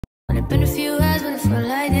it been a few hours, but it felt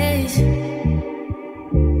like days.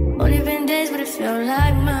 Only been days, but it felt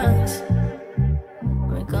like months.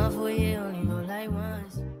 Been gone for a year, only go like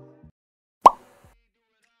once.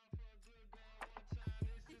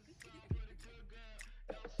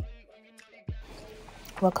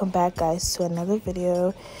 Welcome back, guys, to another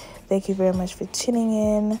video. Thank you very much for tuning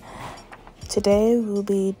in. Today we'll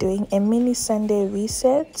be doing a mini Sunday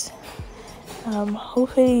reset.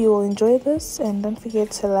 Hopefully you will enjoy this, and don't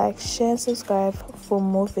forget to like, share, and subscribe for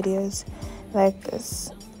more videos like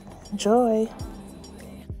this. Enjoy.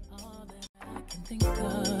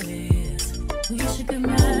 We should get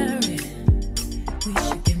married. We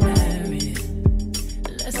should get married.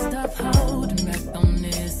 Let's stop holding back on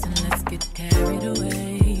this and let's get carried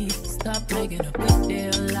away. Stop making a big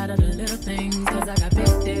deal out of the little things, cause I got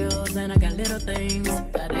big deals and I got little things.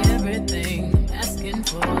 Got everything I'm asking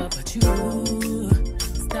for, but you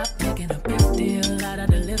stop making a big deal out of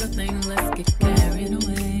the little things. Let's get carried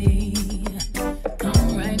away.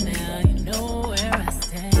 Come right now, you know where I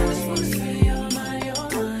stand. I just wanna say you're mine, you're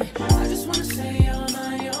mine. I just wanna say you're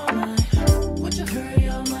mine, you're mine. Would you hurry,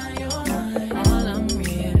 you're mine, you're mine. All I'm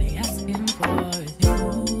really asking for is you.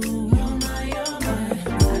 You're mine, you're mine.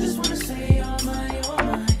 I just wanna say you're mine, you're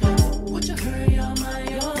mine. Would you hurry, you're mine,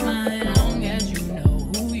 you're mine. Long as you know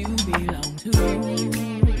who you belong to.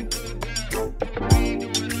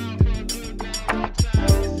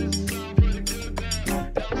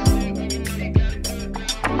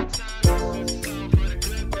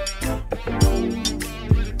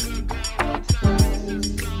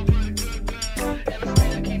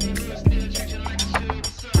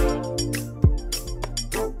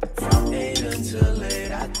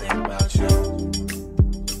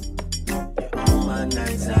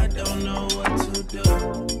 I don't know what to do.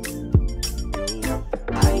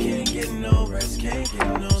 I can't get no rest, can't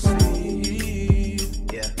get no sleep.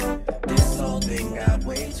 Yeah, this whole thing got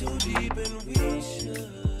way too deep, and we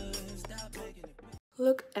should stop making it.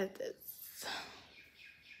 Look at this.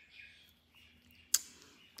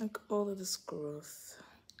 Like all of this growth.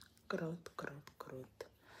 Growth.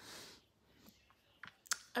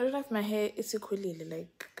 I don't know if my hair is equally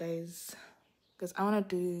like, guys, because I want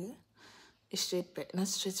to do a straight back, not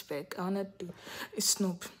straight back. I want to do a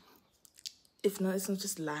snoop. If not, it's not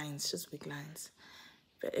just lines, just big lines.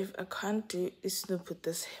 But if I can't do a snoop with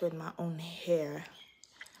this, with my own hair,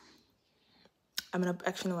 I'm gonna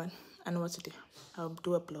actually know what I know what to do. I'll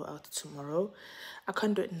do a blowout tomorrow. I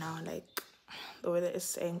can't do it now. Like the weather is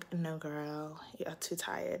saying, no, girl, you are too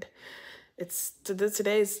tired. It's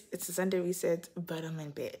a Sunday reset, but I'm in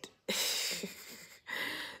bed.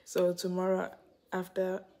 So tomorrow,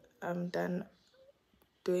 after I'm done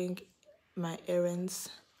doing my errands,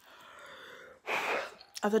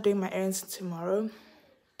 tomorrow,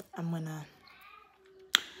 I'm gonna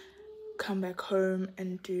come back home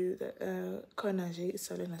and do the konaji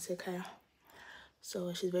salona sekaya.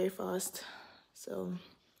 So she's very fast. So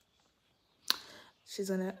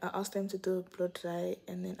I asked them to do a blow dry,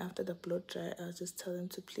 and then after the blow dry, I'll just tell them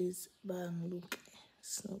to please look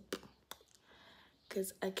snoop,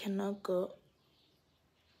 because I cannot go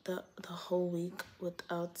the whole week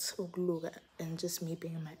without ugluga and just me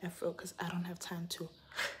being in my afro, because I don't have time to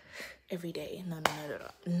every day. No,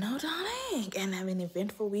 darling. And I have an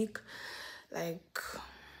eventful week, like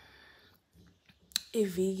a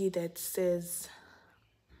vigi that says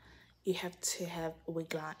you have to have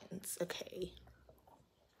wig lines, okay?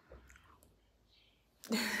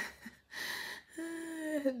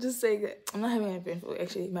 Just saying that I'm not having an eventful.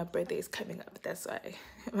 Actually, my birthday is coming up. That's why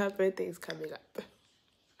my birthday is coming up.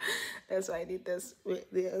 That's why I need this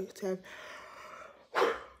video to have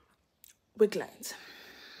wig lines.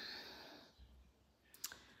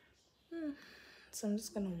 So I'm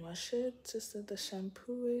just gonna wash it just with the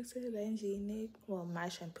shampoo. Well, my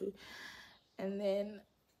shampoo, and then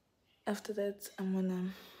after that I'm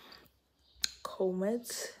gonna comb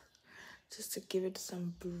it just to give it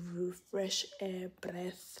some fresh air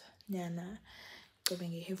breath. Nyana,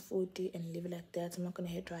 going a hair 40 and leave it like that. I'm not gonna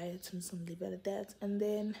hair dry it. I'm just gonna leave it like that, and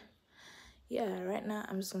then yeah, right now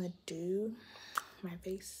I'm just gonna do my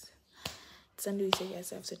face. Sunday, so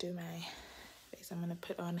guys, I have to do my face. I'm gonna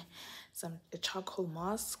put on a charcoal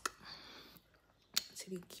mask to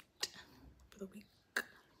be cute for the week,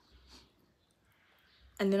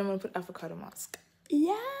 and then I'm gonna put avocado mask.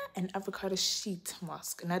 Yeah, an avocado sheet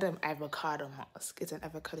mask, not an avocado mask. It's an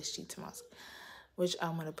avocado sheet mask, which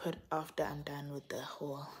I'm gonna put after I'm done with the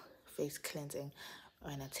whole face cleansing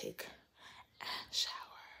when I take a shower.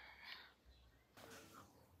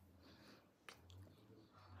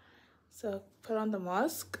 So put on the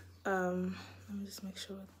mask. Let me just make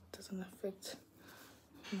sure it doesn't affect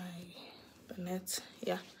my cabinet.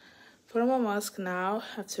 Yeah, put on my mask now.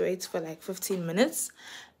 I have to wait for like 15 minutes,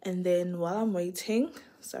 and then while I'm waiting,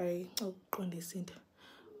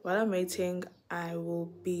 while I'm waiting, I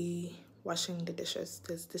will be washing the dishes.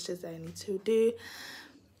 There's dishes that I need to do,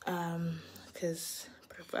 because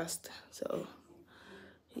breakfast. So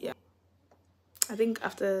yeah, I think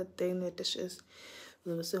after doing the dishes,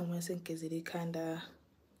 we'll also want some kiziri kinda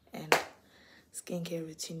and skincare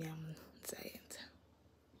routine. Science.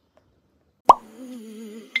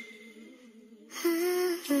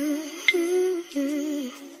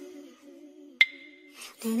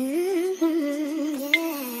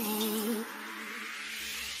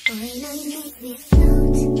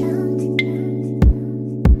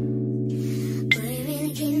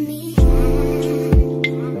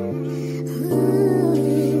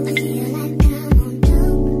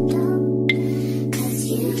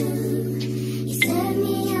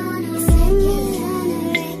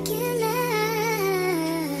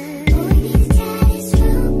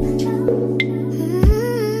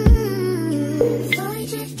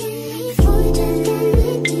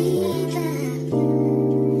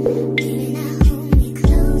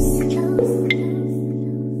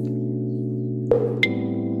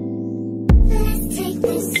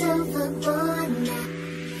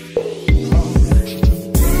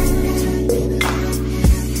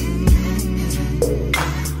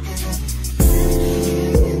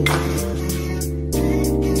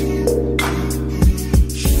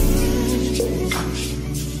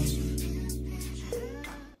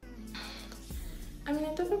 I'm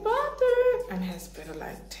in the bathroom and it has better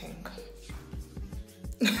lighting.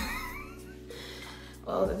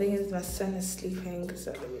 Well, the thing is, my son is sleeping,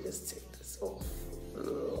 so let me just take this off.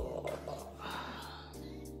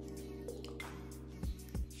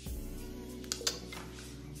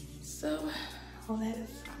 So, all that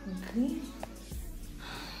is clean.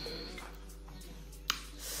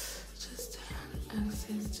 Just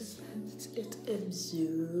access, just let it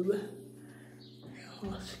absorb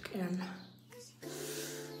your skin.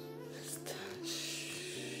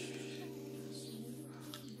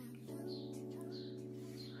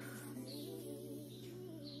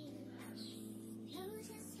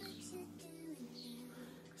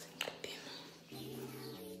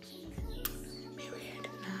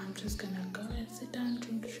 Just gonna go and sit down,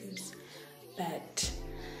 drink juice, but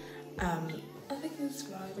I think it's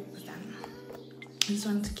right because I just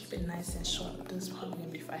want to keep it nice and short. This is probably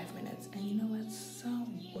gonna be 5 minutes, and you know what? So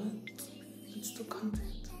what? It's still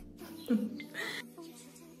content.